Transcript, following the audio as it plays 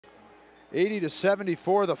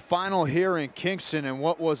80-74, the final here in Kingston, and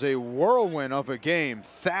what was a whirlwind of a game.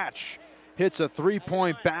 Thatch hits a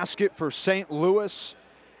three-point basket for St. Louis,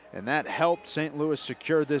 and that helped St. Louis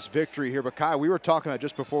secure this victory here. But Kai, we were talking about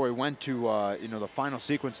just before we went to the final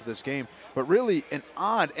sequence of this game, but really an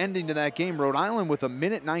odd ending to that game. Rhode Island, with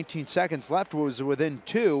 1:19 left, was within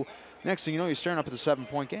 2. Next thing you know, you're staring up at the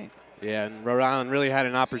 7-point game. Yeah, and Rhode Island really had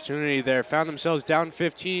an opportunity there. Found themselves down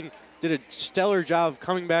 15. Did a stellar job of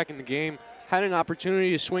coming back in the game. Had an opportunity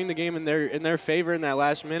to swing the game in their favor in that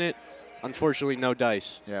last minute. Unfortunately, no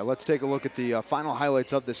dice. Yeah, let's take a look at the final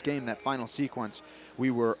highlights of this game, that final sequence we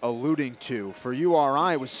were alluding to. For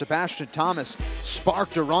URI, was Sebastian Thomas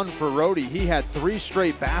sparked a run for Rhode. He had 3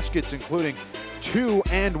 straight baskets, including 2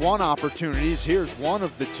 and 1 opportunities. Here's one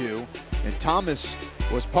of the 2. And Thomas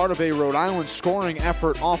was part of a Rhode Island scoring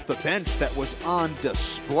effort off the bench that was on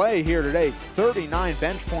display here today. 39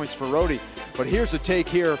 bench points for Rhode. But here's a take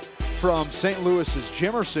here from St. Louis's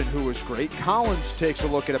Jimerson, who was great. Collins takes a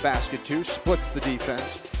look at a basket too, splits the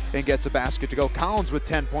defense, and gets a basket to go. Collins with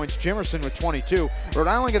 10 points, Jimerson with 22. Rhode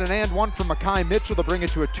Island get an and one from Makhel Mitchell to bring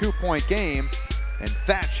it to a 2-point game. And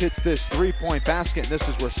Thatch hits this 3-point basket, and this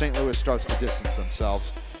is where St. Louis starts to distance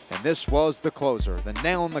themselves. And this was the closer, the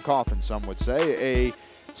nail in the coffin, some would say. A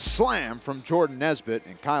slam from Jordan Nesbitt,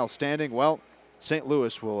 and Kyle standing. Well, St.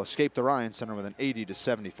 Louis will escape the Ryan Center with an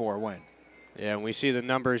 80-74 win. Yeah, and we see the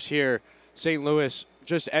numbers here. St. Louis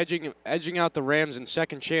just edging out the Rams in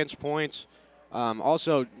second chance points.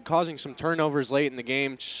 Also causing some turnovers late in the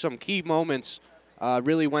game. Some key moments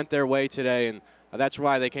really went their way today, and that's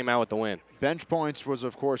why they came out with the win. Bench points was,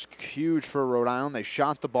 of course, huge for Rhode Island. They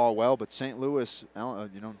shot the ball well, but St. Louis,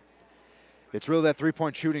 it's really that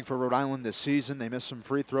 3-point shooting for Rhode Island this season. They missed some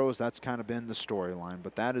free throws. That's kind of been the storyline.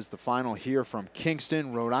 But that is the final here from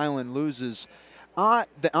Kingston. Rhode Island loses on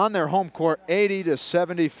their home court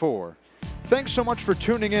 80-74. Thanks so much for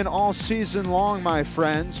tuning in all season long, my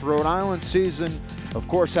friends. Rhode Island season, of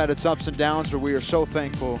course, had its ups and downs, but we are so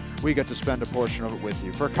thankful we get to spend a portion of it with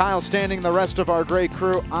you. For Kyle Standing and the rest of our great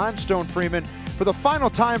crew, I'm Stone Freeman for the final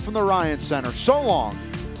time from the Ryan Center. So long.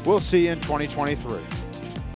 We'll see you in 2023.